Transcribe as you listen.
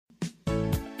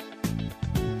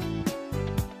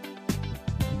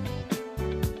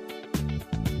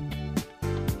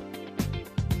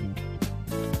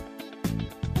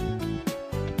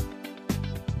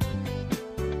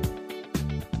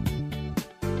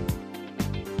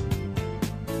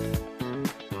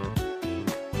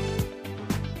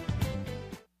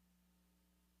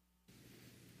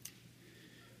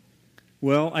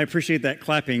Well, I appreciate that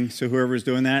clapping, so whoever's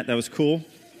doing that was cool.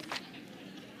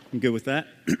 I'm good with that.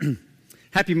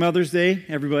 Happy Mother's Day,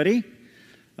 everybody.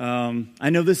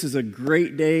 I know this is a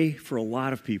great day for a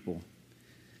lot of people.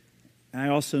 I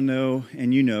also know,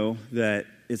 and you know, that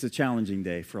it's a challenging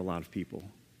day for a lot of people.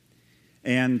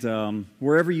 And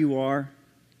wherever you are,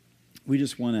 we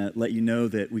just want to let you know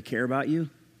that we care about you.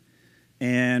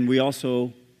 And we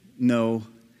also know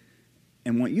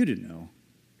and want you to know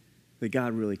that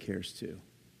God really cares too.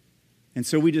 And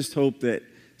so we just hope that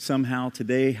somehow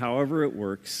today, however it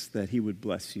works, that He would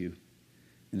bless you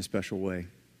in a special way.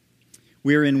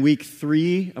 We are in week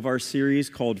 3 of our series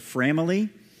called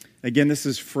Framily. Again, this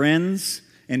is friends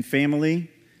and family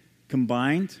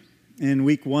combined. In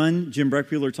week 1, Jim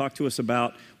Breckbuehler talked to us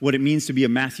about what it means to be a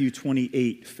Matthew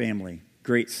 28 family.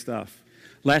 Great stuff.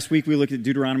 Last week, we looked at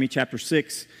Deuteronomy chapter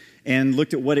 6 and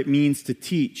looked at what it means to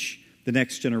teach the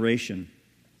next generation.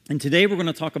 And today, we're going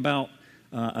to talk about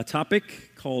a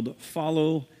topic called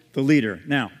Follow the Leader.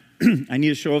 Now, I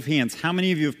need a show of hands. How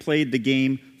many of you have played the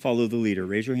game Follow the Leader?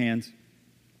 Raise your hands.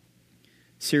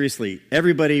 Seriously,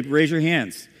 everybody raise your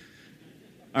hands.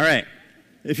 All right.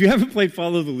 If you haven't played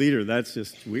Follow the Leader, that's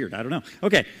just weird. I don't know.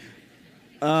 Okay.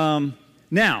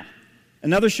 Now,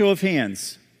 another show of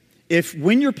hands. If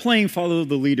when you're playing Follow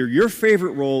the Leader, your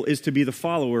favorite role is to be the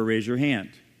follower, raise your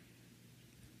hand.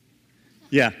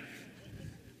 Yeah.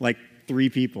 Like 3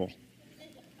 people.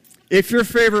 If your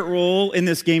favorite role in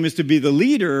this game is to be the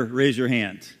leader, raise your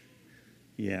hand.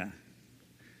 Yeah.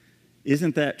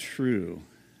 Isn't that true?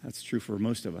 That's true for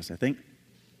most of us, I think.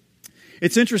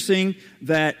 It's interesting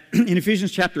that in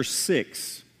Ephesians chapter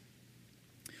 6,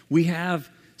 we have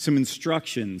some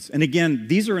instructions. And again,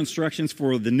 these are instructions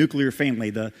for the nuclear family,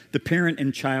 the parent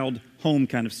and child home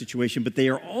kind of situation, but they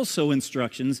are also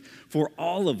instructions for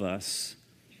all of us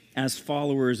as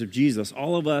followers of Jesus,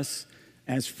 all of us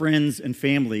as friends and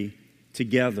family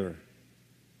together.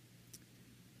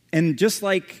 And just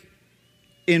like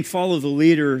in Follow the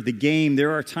Leader, the game,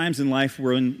 there are times in life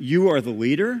when you are the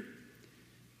leader,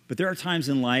 but there are times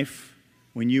in life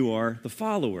when you are the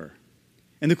follower.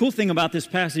 And the cool thing about this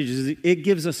passage is it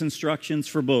gives us instructions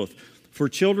for both, for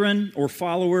children or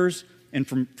followers, and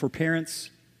for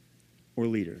parents or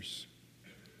leaders.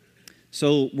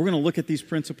 So we're going to look at these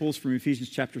principles from Ephesians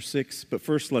chapter 6, but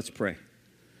first let's pray.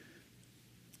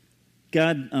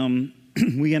 God,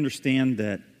 we understand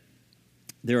that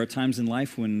there are times in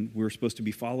life when we're supposed to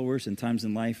be followers and times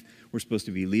in life we're supposed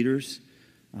to be leaders.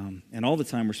 And all the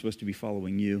time we're supposed to be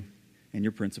following you and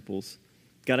your principles.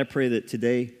 God, I pray that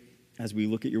today, as we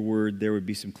look at your word, there would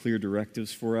be some clear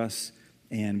directives for us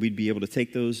and we'd be able to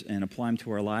take those and apply them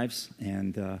to our lives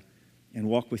and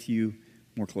walk with you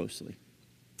more closely.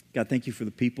 God, thank you for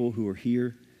the people who are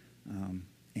here,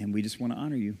 and we just want to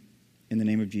honor you. In the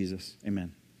name of Jesus,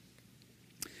 amen.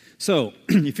 So,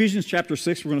 Ephesians chapter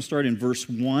 6, we're going to start in verse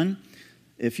 1.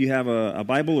 If you have a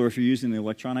Bible or if you're using the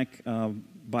electronic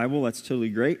Bible, that's totally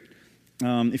great.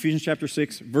 Ephesians chapter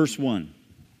 6, verse 1.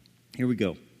 Here we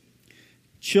go.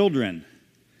 Children.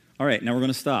 All right, now we're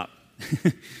going to stop.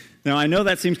 Now, I know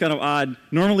that seems kind of odd.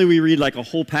 Normally, we read like a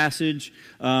whole passage.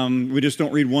 We just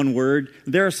don't read one word.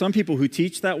 There are some people who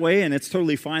teach that way, and it's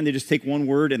totally fine. They just take one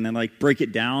word and then like break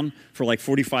it down for like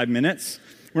 45 minutes.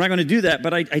 We're not going to do that,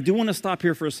 but I do want to stop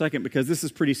here for a second because this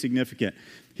is pretty significant.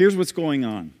 Here's what's going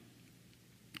on.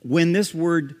 When this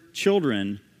word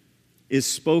children is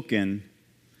spoken,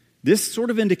 this sort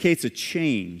of indicates a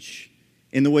change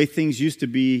in the way things used to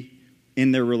be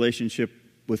in their relationship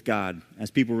with God, as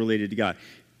people related to God.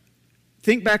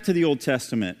 Think back to the Old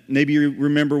Testament. Maybe you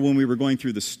remember when we were going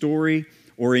through the story,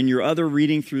 or in your other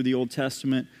reading through the Old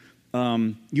Testament,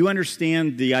 you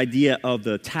understand the idea of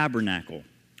the tabernacle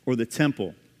or the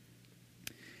temple.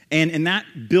 And in that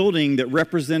building that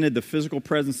represented the physical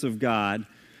presence of God,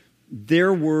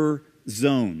 there were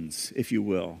zones, if you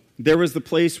will. There was the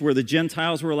place where the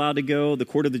Gentiles were allowed to go, the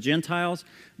court of the Gentiles,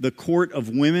 the court of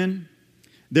women.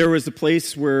 There was the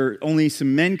place where only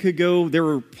some men could go. There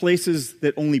were places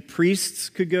that only priests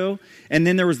could go. And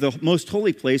then there was the most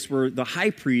holy place where the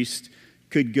high priest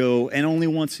could go, and only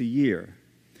once a year.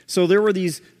 So there were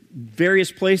these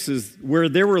various places where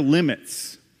there were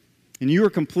limits, and you were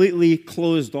completely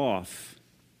closed off.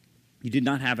 You did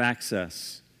not have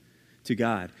access to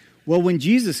God. Well, when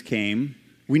Jesus came,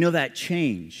 we know that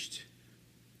changed.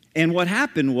 And what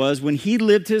happened was when he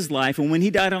lived his life and when he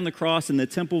died on the cross and the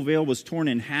temple veil was torn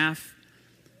in half,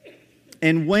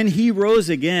 and when he rose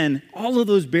again, all of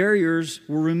those barriers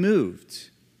were removed.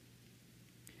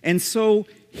 And so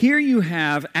here you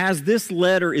have, as this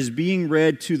letter is being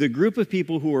read to the group of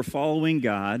people who are following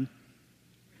God,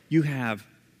 you have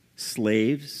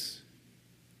slaves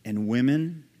and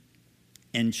women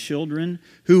and children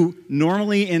who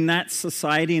normally in that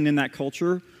society and in that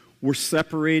culture were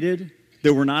separated,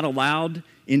 that were not allowed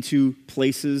into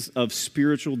places of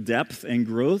spiritual depth and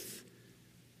growth,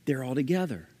 they're all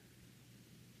together.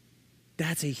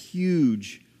 That's a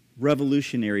huge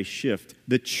revolutionary shift.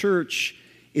 The church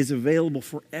is available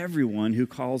for everyone who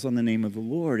calls on the name of the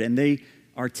Lord, and they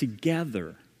are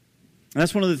together. And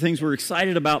that's one of the things we're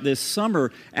excited about this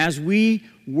summer. As we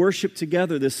worship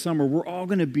together this summer, we're all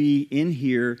going to be in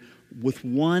here with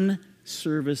one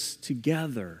service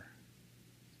together.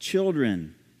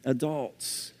 Children,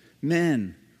 adults,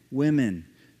 men, women,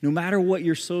 no matter what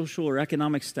your social or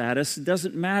economic status, it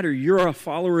doesn't matter. You're a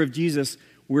follower of Jesus.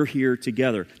 We're here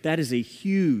together. That is a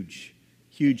huge,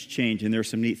 huge change, and there are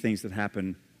some neat things that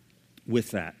happen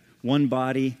with that. One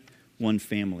body, one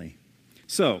family.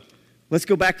 So, let's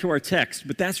go back to our text,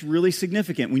 but that's really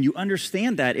significant. When you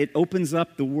understand that, it opens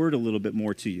up the word a little bit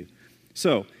more to you.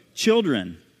 So,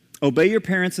 children, obey your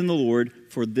parents in the Lord,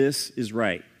 for this is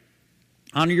right.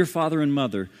 Honor your father and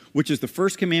mother, which is the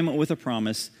first commandment with a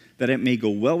promise, that it may go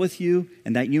well with you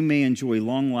and that you may enjoy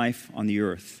long life on the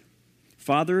earth.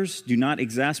 Fathers, do not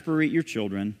exasperate your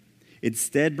children.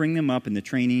 Instead, bring them up in the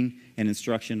training and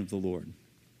instruction of the Lord.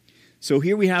 So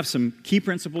here we have some key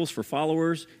principles for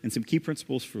followers and some key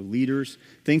principles for leaders,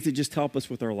 things that just help us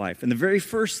with our life. And the very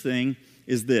first thing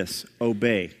is this: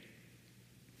 obey.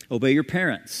 Obey your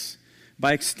parents.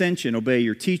 By extension, obey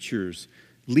your teachers,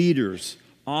 leaders,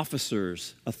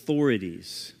 officers,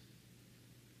 authorities.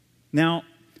 Now,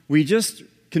 we just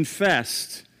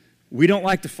confessed we don't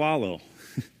like to follow.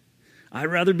 I'd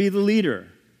rather be the leader.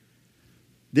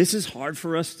 This is hard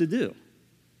for us to do.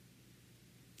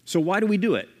 So why do we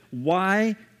do it?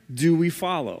 Why do we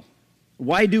follow?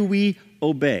 Why do we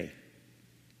obey?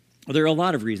 Well, there are a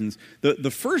lot of reasons.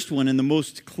 The first one and the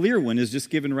most clear one is just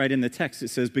given right in the text. It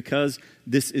says, because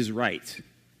this is right.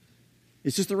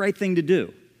 It's just the right thing to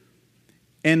do.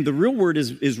 And the real word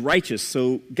is righteous.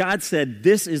 So God said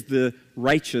this is the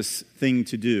righteous thing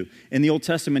to do. In the Old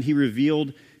Testament, he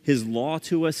revealed his law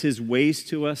to us, his ways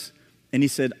to us, and he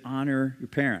said, honor your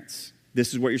parents.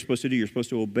 This is what you're supposed to do. You're supposed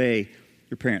to obey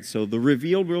your parents. So the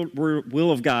revealed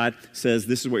will of God says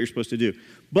this is what you're supposed to do.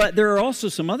 But there are also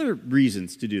some other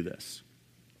reasons to do this.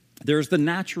 There's the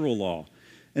natural law.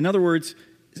 In other words,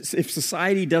 if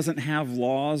society doesn't have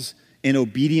laws and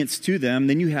obedience to them,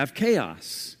 then you have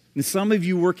chaos. And some of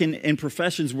you work in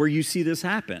professions where you see this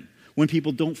happen. When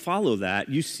people don't follow that,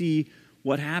 you see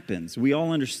what happens. We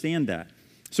all understand that.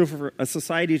 So for a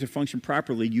society to function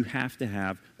properly, you have to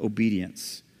have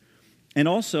obedience. And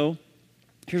also,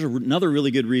 here's another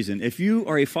really good reason. If you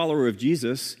are a follower of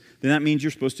Jesus, then that means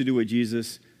you're supposed to do what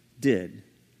Jesus did.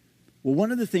 Well,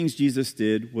 one of the things Jesus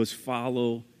did was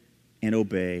follow and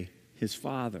obey his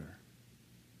Father.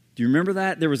 Do you remember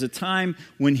that? There was a time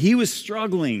when he was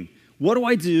struggling. What do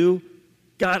I do?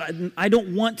 God, I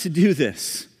don't want to do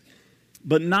this.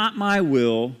 But not my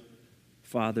will,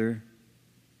 Father,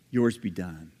 yours be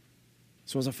done.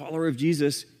 So as a follower of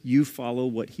Jesus, you follow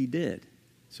what he did.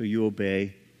 So you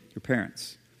obey your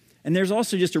parents. And there's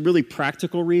also just a really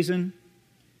practical reason.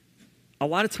 A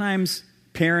lot of times,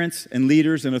 parents and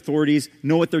leaders and authorities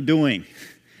know what they're doing.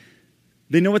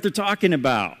 They know what they're talking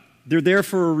about. They're there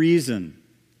for a reason.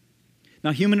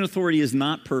 Now, human authority is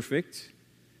not perfect,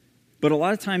 but a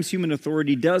lot of times human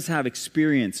authority does have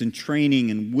experience and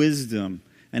training and wisdom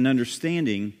and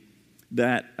understanding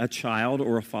that a child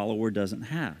or a follower doesn't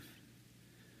have.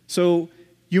 So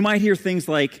you might hear things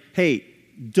like, hey,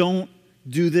 don't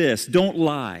do this, don't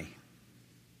lie,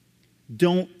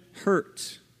 don't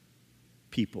hurt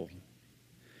people,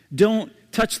 don't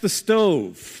touch the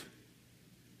stove,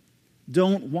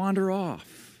 don't wander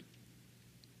off.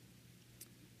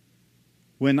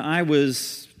 When I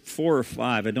was 4 or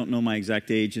 5, I don't know my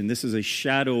exact age, and this is a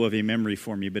shadow of a memory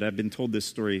for me, but I've been told this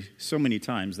story so many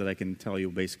times that I can tell you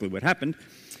basically what happened.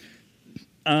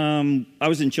 I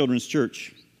was in children's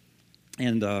church,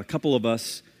 and a couple of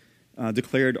us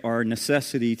declared our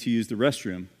necessity to use the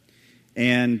restroom.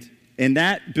 And in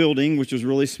that building, which was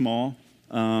really small,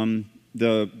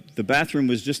 the bathroom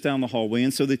was just down the hallway,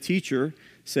 and so the teacher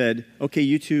said, okay,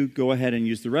 you two go ahead and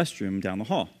use the restroom down the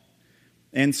hall.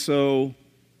 And so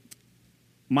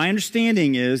my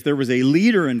understanding is there was a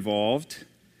leader involved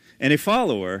and a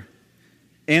follower,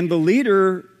 and the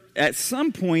leader at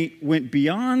some point went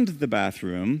beyond the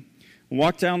bathroom,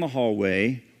 walked down the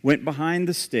hallway, went behind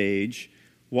the stage,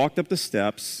 walked up the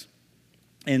steps,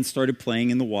 and started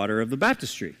playing in the water of the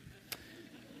baptistry.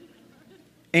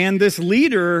 And this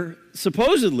leader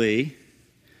supposedly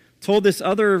told this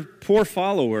other poor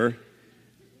follower,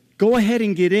 go ahead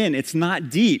and get in, it's not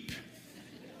deep.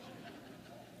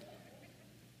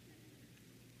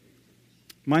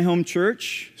 My home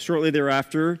church, shortly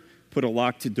thereafter, put a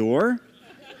locked door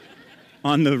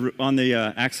on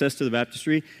the access to the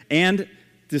baptistry, and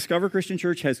Discover Christian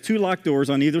Church has 2 locked doors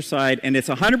on either side, and it's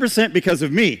 100% because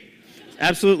of me.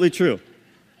 Absolutely true.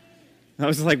 I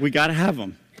was like, we got to have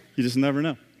them. You just never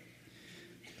know.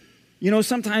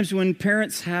 Sometimes when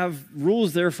parents have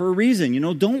rules there for a reason,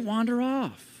 don't wander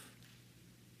off.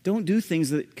 Don't do things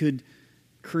that could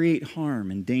create harm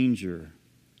and danger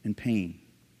and pain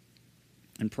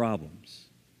and problems.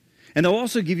 And they'll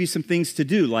also give you some things to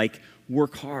do, like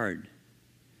work hard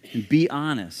and be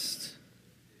honest.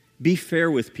 Be fair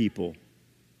with people.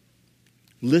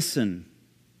 Listen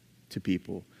to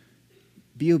people.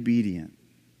 Be obedient.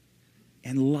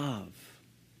 And love.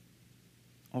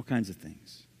 All kinds of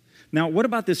things. Now, what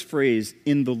about this phrase,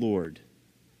 in the Lord?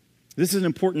 This is an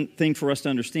important thing for us to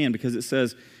understand because it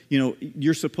says,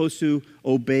 you're supposed to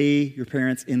obey your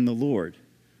parents in the Lord.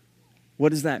 What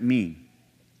does that mean?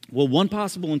 Well, one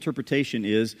possible interpretation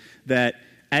is that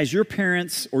as your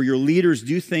parents or your leaders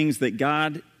do things that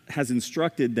God has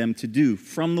instructed them to do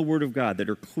from the Word of God that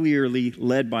are clearly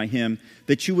led by Him,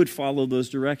 that you would follow those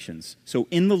directions. So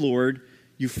in the Lord,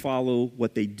 you follow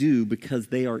what they do because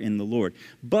they are in the Lord.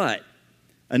 But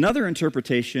another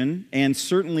interpretation, and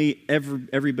certainly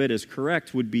every bit as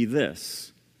correct, would be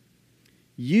this.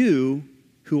 You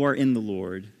who are in the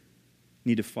Lord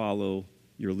need to follow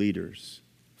your leaders,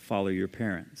 follow your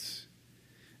parents.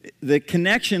 The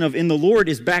connection of in the Lord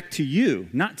is back to you,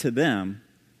 not to them.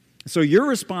 So your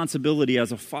responsibility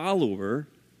as a follower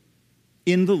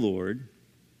in the Lord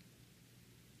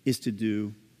is to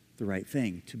do the right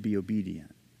thing, to be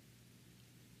obedient.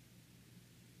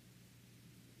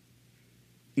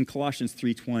 In Colossians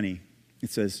 3:20, it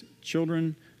says,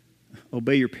 "Children,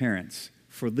 obey your parents,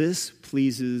 for this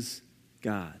pleases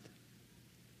God."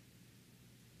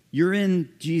 You're in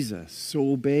Jesus,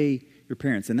 so obey your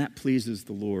parents, and that pleases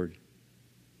the Lord.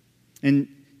 And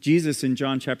Jesus in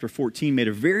John chapter 14 made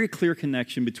a very clear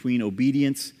connection between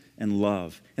obedience and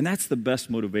love. And that's the best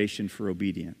motivation for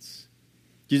obedience.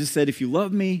 Jesus said, if you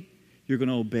love me, you're going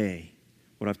to obey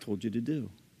what I've told you to do.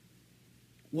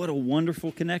 What a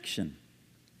wonderful connection.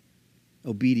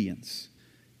 Obedience.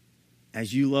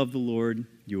 As you love the Lord,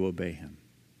 you obey Him.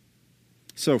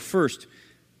 So first,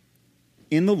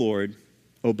 in the Lord,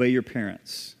 obey your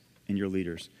parents and your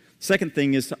leaders. Second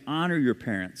thing is to honor your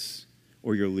parents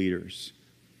or your leaders.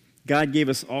 God gave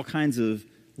us all kinds of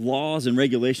laws and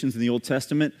regulations in the Old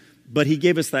Testament, but He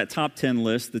gave us that top 10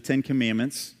 list, the 10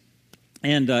 Commandments.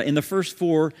 And in the first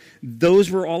 4,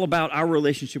 those were all about our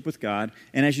relationship with God.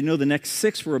 And as you know, the next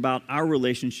 6 were about our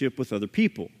relationship with other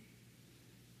people.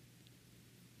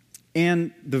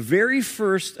 And the very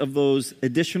first of those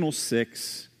additional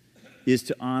 6 is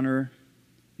to honor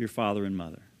your father and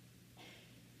mother.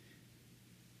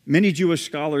 Many Jewish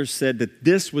scholars said that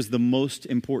this was the most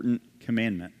important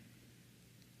commandment.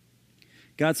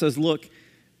 God says, look,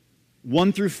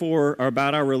 1 through 4 are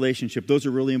about our relationship. Those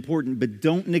are really important, but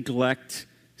don't neglect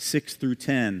 6 through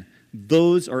 10.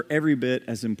 Those are every bit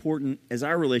as important as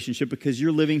our relationship because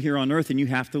you're living here on earth and you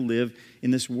have to live in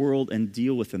this world and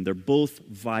deal with them. They're both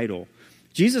vital.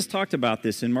 Jesus talked about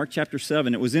this in Mark chapter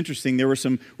 7. It was interesting. There were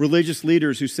some religious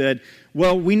leaders who said,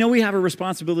 well, we know we have a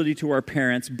responsibility to our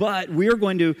parents, but we are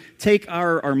going to take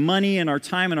our money and our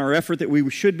time and our effort that we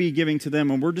should be giving to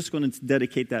them, and we're just going to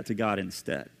dedicate that to God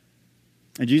instead.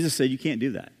 And Jesus said, you can't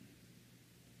do that.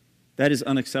 That is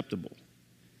unacceptable.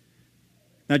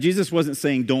 Now, Jesus wasn't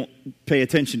saying don't pay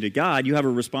attention to God. You have a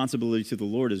responsibility to the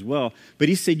Lord as well. But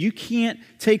He said you can't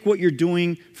take what you're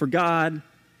doing for God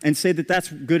and say that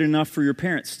that's good enough for your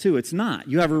parents too. It's not.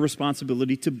 You have a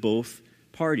responsibility to both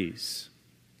parties.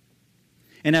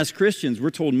 And as Christians, we're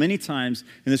told many times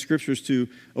in the Scriptures to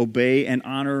obey and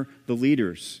honor the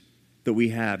leaders that we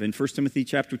have. In 1 Timothy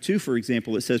chapter 2, for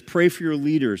example, it says, pray for your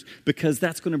leaders because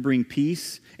that's going to bring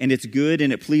peace and it's good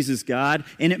and it pleases God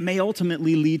and it may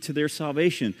ultimately lead to their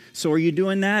salvation. So are you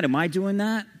doing that? Am I doing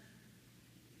that?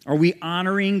 Are we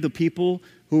honoring the people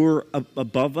who are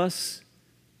above us,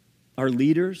 our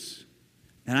leaders?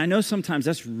 And I know sometimes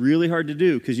that's really hard to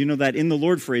do because that in the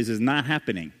Lord phrase is not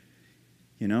happening.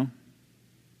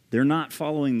 They're not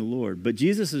following the Lord. But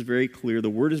Jesus is very clear. The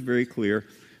Word is very clear.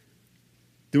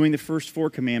 Doing the first 4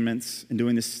 commandments and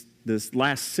doing this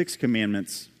last 6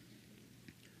 commandments,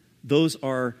 those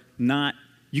are not,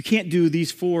 you can't do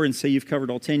these 4 and say you've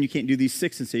covered all 10. You can't do these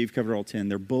 6 and say you've covered all 10.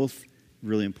 They're both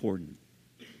really important.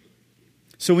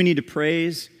 So we need to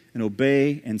praise and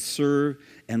obey and serve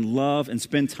and love and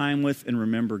spend time with and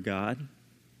remember God.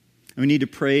 And we need to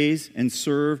praise and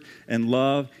serve and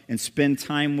love and spend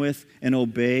time with and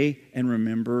obey and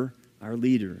remember our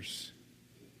leaders.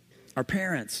 our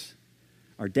parents,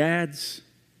 our dads,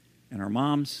 and our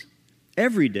moms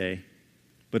every day,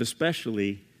 but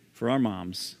especially for our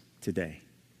moms today.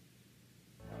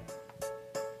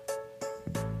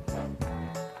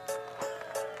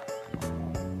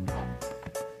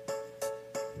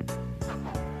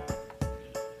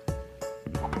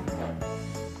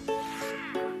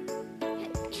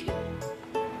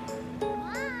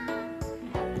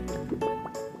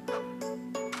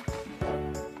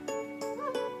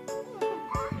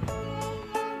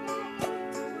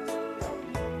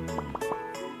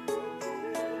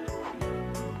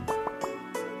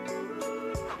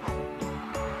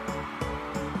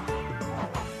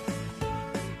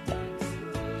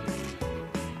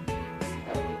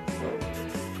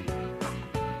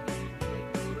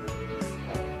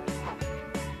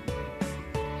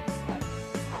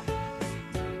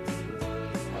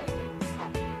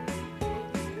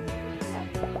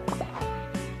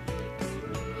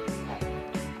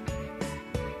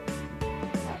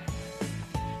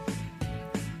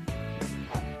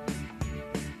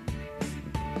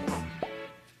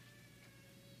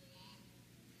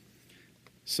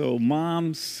 So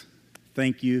moms,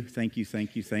 thank you, thank you,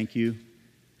 thank you, thank you.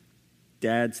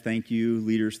 Dads, thank you.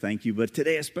 Leaders, thank you. But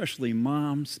today, especially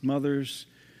moms, mothers,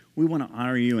 we want to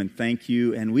honor you and thank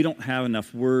you. And we don't have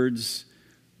enough words,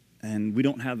 and we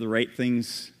don't have the right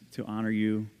things to honor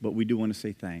you, but we do want to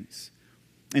say thanks.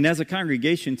 And as a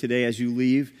congregation today, as you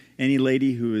leave, any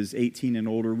lady who is 18 and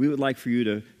older, we would like for you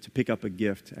to pick up a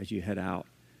gift as you head out.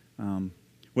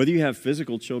 Whether you have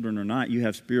physical children or not, you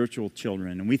have spiritual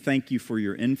children. And we thank you for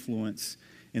your influence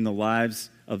in the lives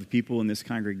of the people in this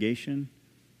congregation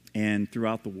and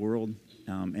throughout the world,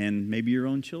 and maybe your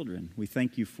own children. We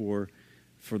thank you for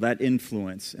that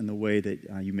influence and the way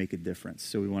that you make a difference.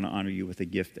 So we want to honor you with a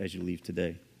gift as you leave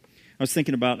today. I was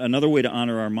thinking about another way to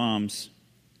honor our moms,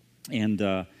 and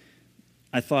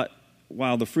I thought,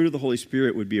 wow, the fruit of the Holy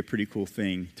Spirit would be a pretty cool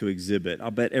thing to exhibit.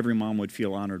 I'll bet every mom would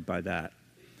feel honored by that.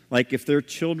 Like if their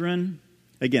children,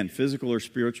 again, physical or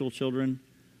spiritual children,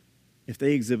 if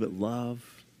they exhibit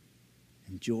love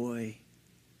and joy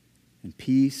and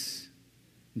peace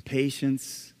and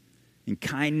patience and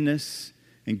kindness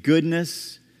and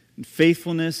goodness and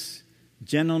faithfulness,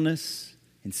 gentleness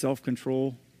and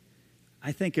self-control,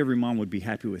 I think every mom would be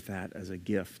happy with that as a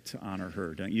gift to honor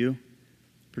her, don't you?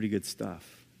 Pretty good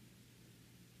stuff.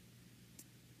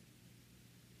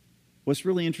 What's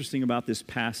really interesting about this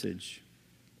passage,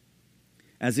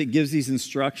 as it gives these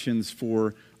instructions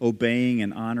for obeying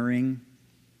and honoring,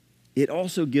 it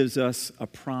also gives us a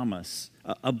promise,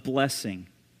 a blessing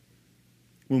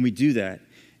when we do that.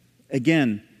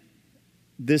 Again,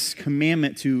 this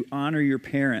commandment to honor your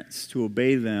parents, to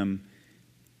obey them,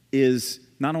 is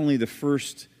not only the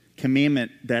first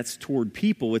commandment that's toward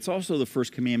people, it's also the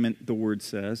first commandment, the word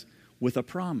says, with a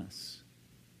promise.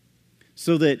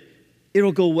 So that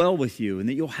it'll go well with you and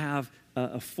that you'll have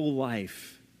a full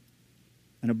life,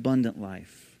 an abundant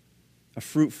life, a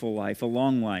fruitful life, a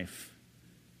long life.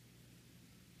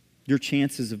 Your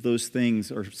chances of those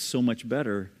things are so much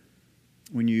better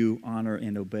when you honor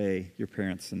and obey your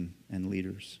parents and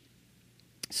leaders.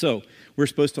 So, we're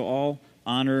supposed to all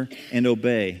honor and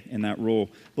obey in that role.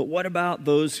 But what about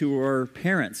those who are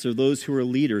parents or those who are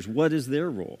leaders? What is their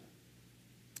role?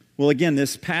 Well, again,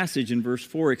 this passage in verse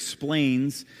 4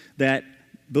 explains that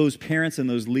those parents and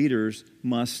those leaders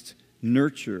must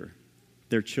nurture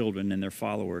their children and their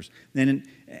followers. And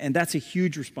that's a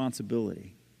huge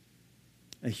responsibility.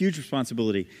 A huge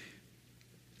responsibility.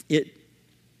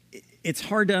 It's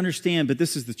hard to understand, but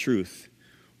this is the truth.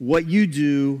 What you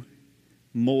do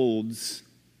molds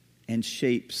and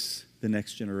shapes the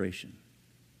next generation.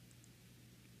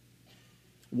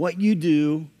 What you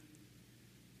do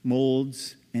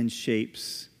molds and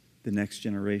shapes the next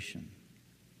generation.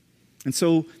 And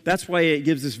so that's why it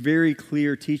gives this very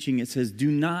clear teaching. It says,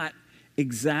 do not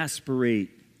exasperate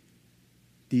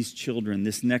these children,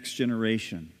 this next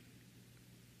generation.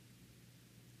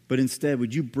 But instead,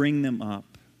 would you bring them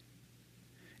up?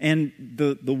 And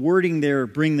the wording there,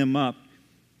 bring them up,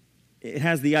 it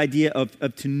has the idea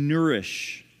of to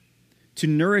nourish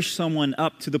someone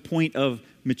up to the point of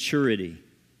maturity.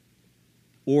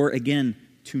 Or again,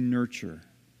 to nurture.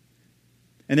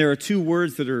 And there are two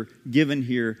words that are given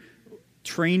here,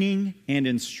 training and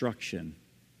instruction.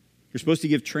 You're supposed to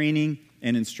give training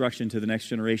and instruction to the next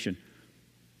generation.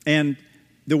 And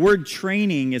the word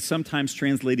training is sometimes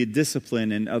translated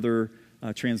discipline in other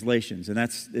translations. And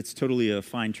it's totally a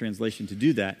fine translation to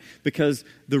do that, because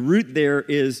the root there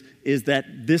is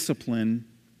that discipline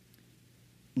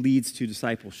leads to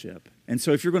discipleship. And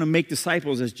so if you're going to make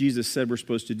disciples, as Jesus said we're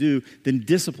supposed to do, then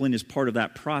discipline is part of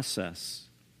that process.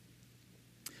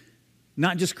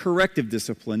 Not just corrective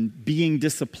discipline, being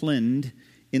disciplined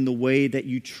in the way that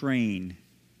you train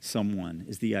someone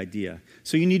is the idea.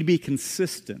 So you need to be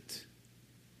consistent.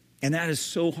 And that is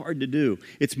so hard to do.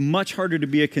 It's much harder to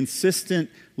be a consistent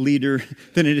leader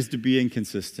than it is to be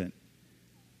inconsistent.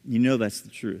 You know that's the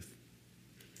truth.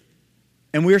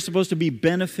 And we are supposed to be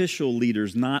beneficial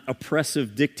leaders, not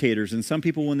oppressive dictators. And some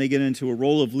people, when they get into a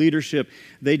role of leadership,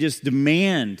 they just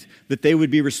demand that they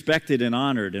would be respected and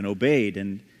honored and obeyed.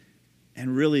 And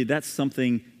really, that's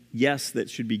something, yes, that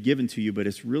should be given to you, but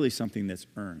it's really something that's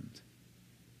earned.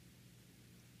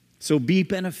 So be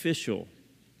beneficial,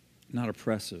 not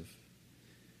oppressive.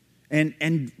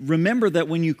 And remember that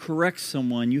when you correct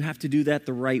someone, you have to do that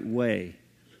the right way.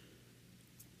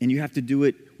 And you have to do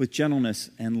it with gentleness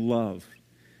and love.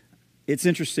 It's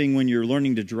interesting when you're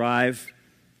learning to drive,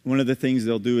 one of the things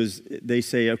they'll do is they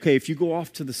say, okay, if you go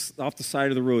off the side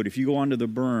of the road, if you go onto the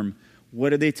berm,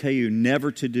 what do they tell you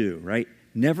never to do, right?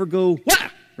 Never go, wah,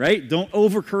 right? Don't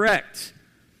overcorrect.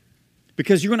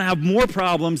 Because you're going to have more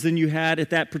problems than you had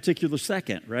at that particular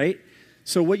second, right?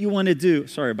 So what you want to do,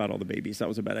 sorry about all the babies, that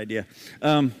was a bad idea.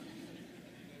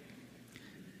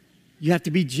 You have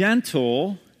to be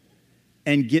gentle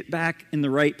and get back in the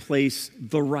right place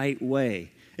the right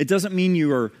way. It doesn't mean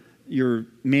you're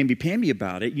mamby-pamby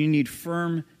about it. You need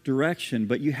firm direction,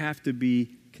 but you have to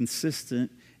be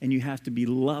consistent, and you have to be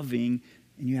loving,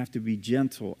 and you have to be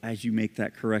gentle as you make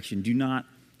that correction. Do not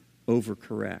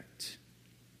overcorrect.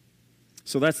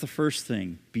 So that's the first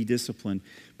thing, be disciplined.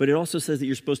 But it also says that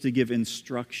you're supposed to give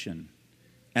instruction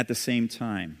at the same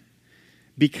time.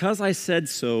 Because I said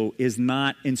so is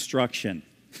not instruction.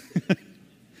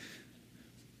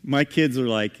 My kids are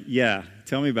like, yeah,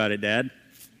 tell me about it, Dad.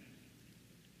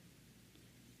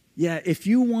 Yeah, if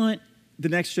you want the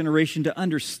next generation to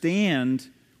understand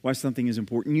why something is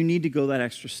important, you need to go that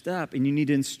extra step, and you need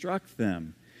to instruct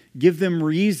them. Give them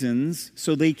reasons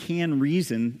so they can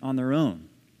reason on their own.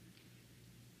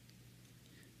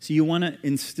 So you want to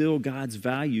instill God's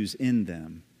values in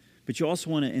them, but you also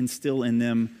want to instill in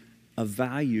them a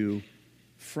value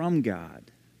from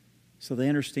God so they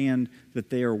understand that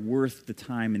they are worth the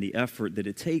time and the effort that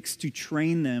it takes to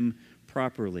train them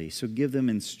properly. So give them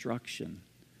instruction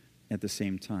at the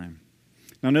same time.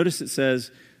 Now notice it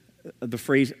says the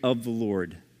phrase of the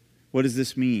Lord. What does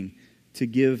this mean? To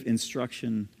give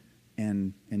instruction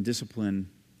and discipline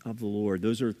of the Lord.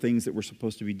 Those are things that we're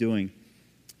supposed to be doing.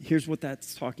 Here's what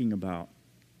that's talking about.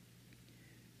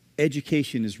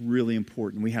 Education is really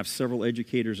important. We have several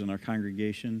educators in our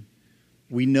congregation.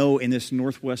 We know in this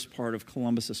northwest part of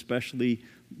Columbus especially,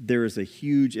 there is a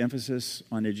huge emphasis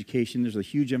on education. There's a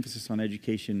huge emphasis on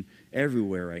education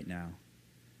everywhere right now.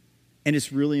 And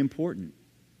it's really important.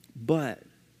 But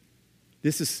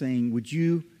this is saying, would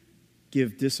you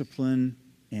give discipline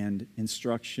and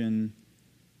instruction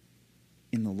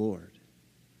in the Lord?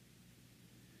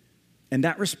 And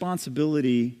that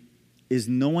responsibility is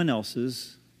no one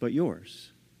else's but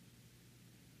yours.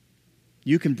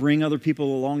 You can bring other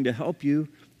people along to help you,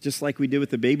 just like we did with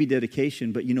the baby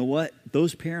dedication, but you know what?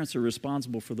 Those parents are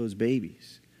responsible for those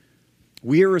babies.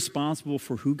 We are responsible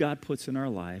for who God puts in our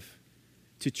life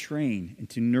to train and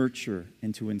to nurture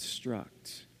and to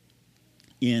instruct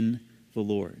in the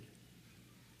Lord.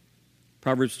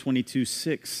 Proverbs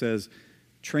 22:6 says,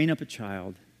 train up a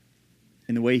child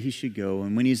in the way he should go,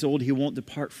 and when he's old, he won't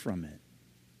depart from it.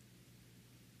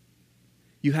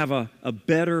 You have a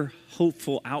better,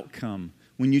 hopeful outcome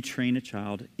when you train a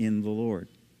child in the Lord.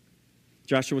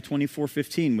 Joshua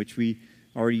 24:15, which we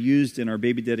already used in our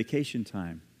baby dedication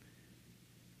time.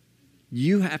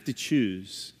 You have to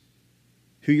choose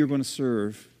who you're going to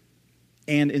serve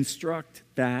and instruct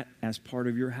that as part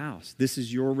of your house. This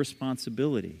is your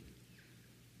responsibility.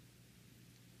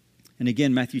 And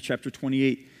again, Matthew chapter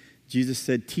 28, Jesus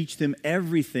said, teach them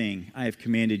everything I have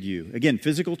commanded you. Again,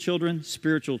 physical children,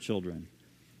 spiritual children.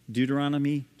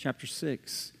 Deuteronomy chapter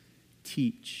 6,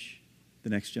 teach the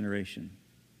next generation.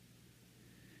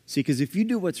 See, because if you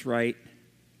do what's right,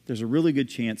 there's a really good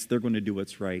chance they're going to do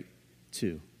what's right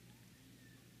too.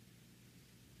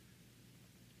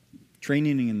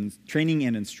 Training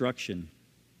and instruction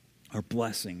are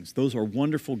blessings. Those are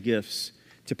wonderful gifts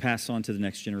to pass on to the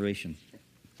next generation.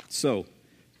 So,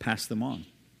 pass them on.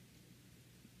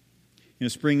 You know,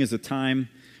 spring is a time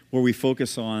where we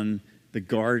focus on the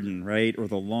garden, right? Or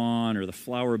the lawn or the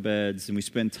flower beds, and we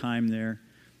spend time there.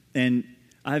 And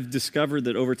I've discovered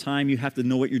that over time you have to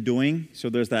know what you're doing. So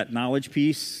there's that knowledge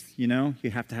piece, you know.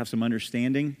 You have to have some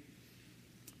understanding.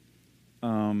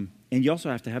 And you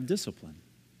also have to have discipline.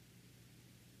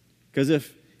 Because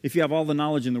if you have all the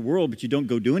knowledge in the world, but you don't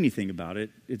go do anything about it,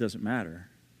 it doesn't matter.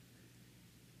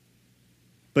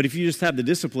 But if you just have the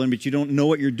discipline, but you don't know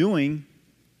what you're doing,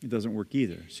 it doesn't work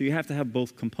either. So you have to have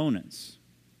both components.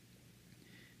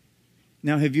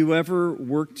 Now, have you ever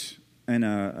worked in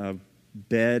a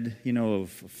bed, of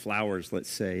flowers, let's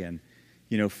say, and,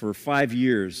 for 5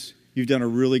 years, you've done a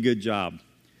really good job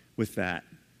with that.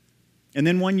 And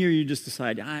then one year you just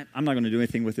decide, I'm not going to do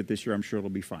anything with it this year. I'm sure it'll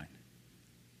be fine.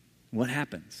 What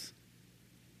happens?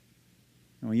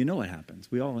 Well, you know what happens.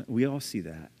 We all see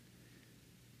that.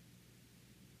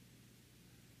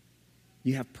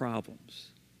 You have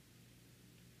problems.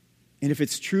 And if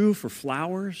it's true for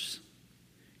flowers,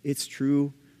 it's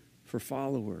true for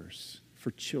followers,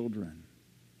 for children.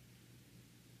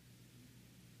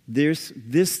 This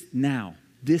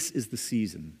is the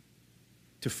season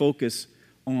to focus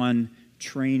on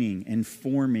training and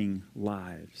forming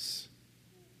lives.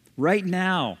 Right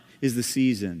now is the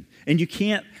season, and you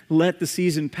can't let the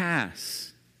season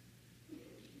pass.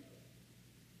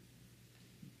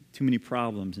 Too many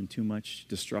problems and too much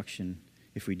destruction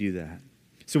if we do that.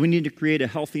 So we need to create a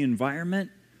healthy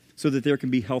environment so that there can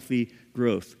be healthy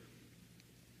growth.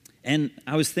 And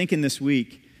I was thinking this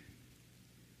week,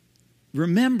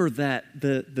 remember that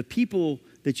the people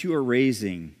that you are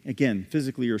raising, again,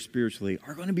 physically or spiritually,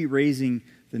 are going to be raising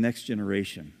the next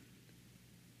generation.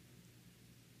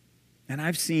 And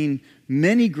I've seen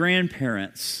many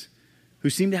grandparents who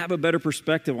seem to have a better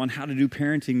perspective on how to do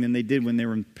parenting than they did when they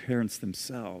were parents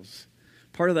themselves.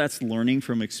 Part of that's learning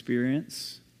from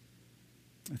experience.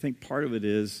 I think part of it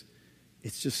is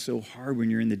it's just so hard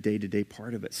when you're in the day-to-day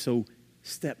part of it. So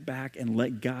step back and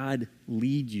let God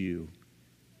lead you.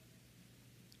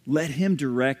 Let Him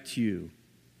direct you.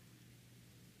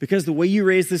 Because the way you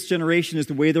raise this generation is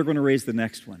the way they're going to raise the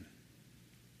next one.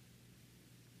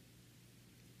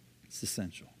 It's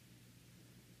essential.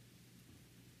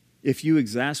 If you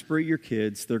exasperate your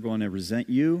kids, they're going to resent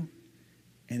you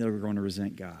and they're going to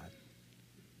resent God.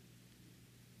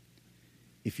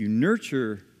 If you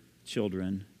nurture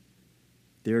children,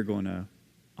 they're going to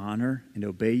honor and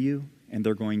obey you, and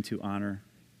they're going to honor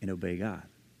and obey God.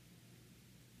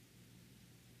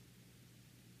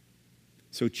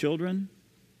 So children,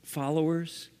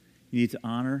 followers, you need to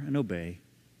honor and obey.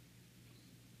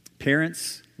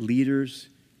 Parents, leaders,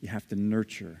 you have to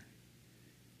nurture.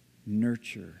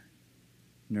 Nurture.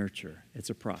 It's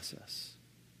a process.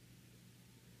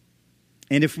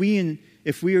 And if we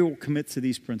will commit to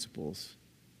these principles,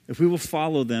 if we will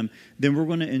follow them, then we're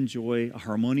going to enjoy a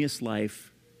harmonious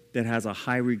life that has a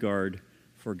high regard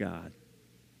for God.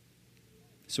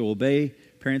 So obey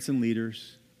parents and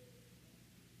leaders.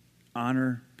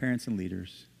 Honor parents and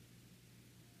leaders.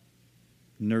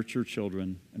 Nurture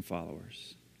children and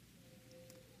followers.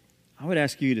 I would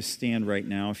ask you to stand right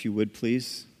now, if you would,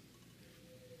 please.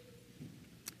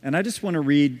 And I just want to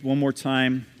read one more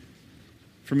time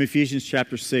from Ephesians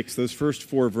chapter 6, those first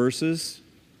 4 verses.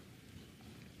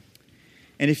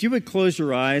 And if you would close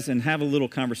your eyes and have a little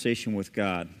conversation with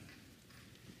God.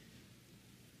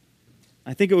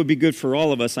 I think it would be good for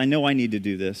all of us. I know I need to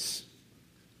do this.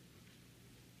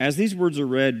 As these words are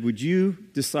read, would you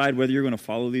decide whether you're going to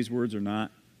follow these words or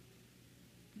not?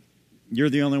 You're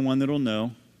the only one that will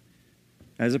know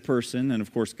as a person, and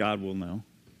of course God will know.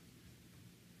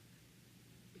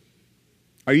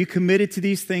 Are you committed to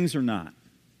these things or not?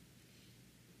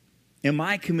 Am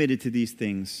I committed to these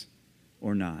things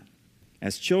or not?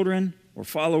 As children or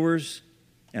followers,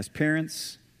 as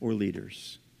parents or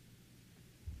leaders?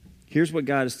 Here's what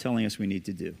God is telling us we need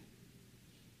to do.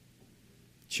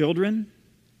 Children,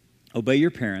 obey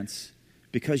your parents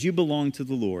because you belong to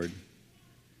the Lord,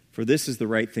 for this is the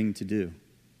right thing to do.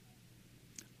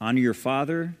 Honor your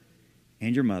father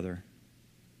and your mother.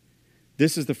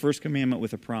 This is the first commandment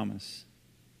with a promise.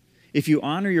 If you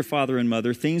honor your father and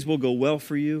mother, things will go well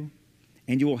for you,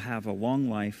 and you will have a long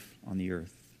life on the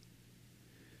earth.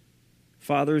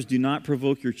 Fathers, do not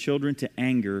provoke your children to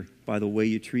anger by the way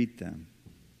you treat them.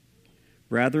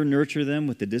 Rather, nurture them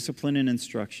with the discipline and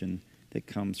instruction that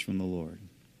comes from the Lord.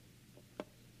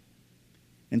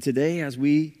 And today, as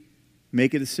we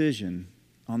make a decision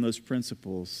on those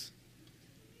principles,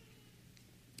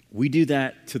 we do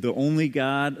that to the only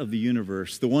God of the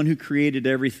universe, the one who created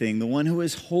everything, the one who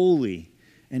is holy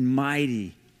and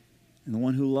mighty, and the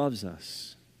one who loves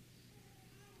us.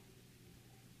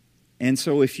 And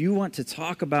so if you want to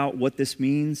talk about what this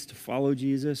means to follow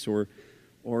Jesus, or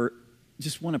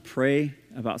just want to pray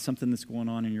about something that's going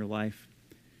on in your life,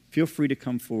 feel free to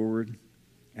come forward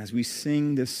as we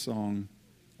sing this song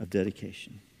of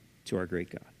dedication to our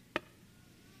great God.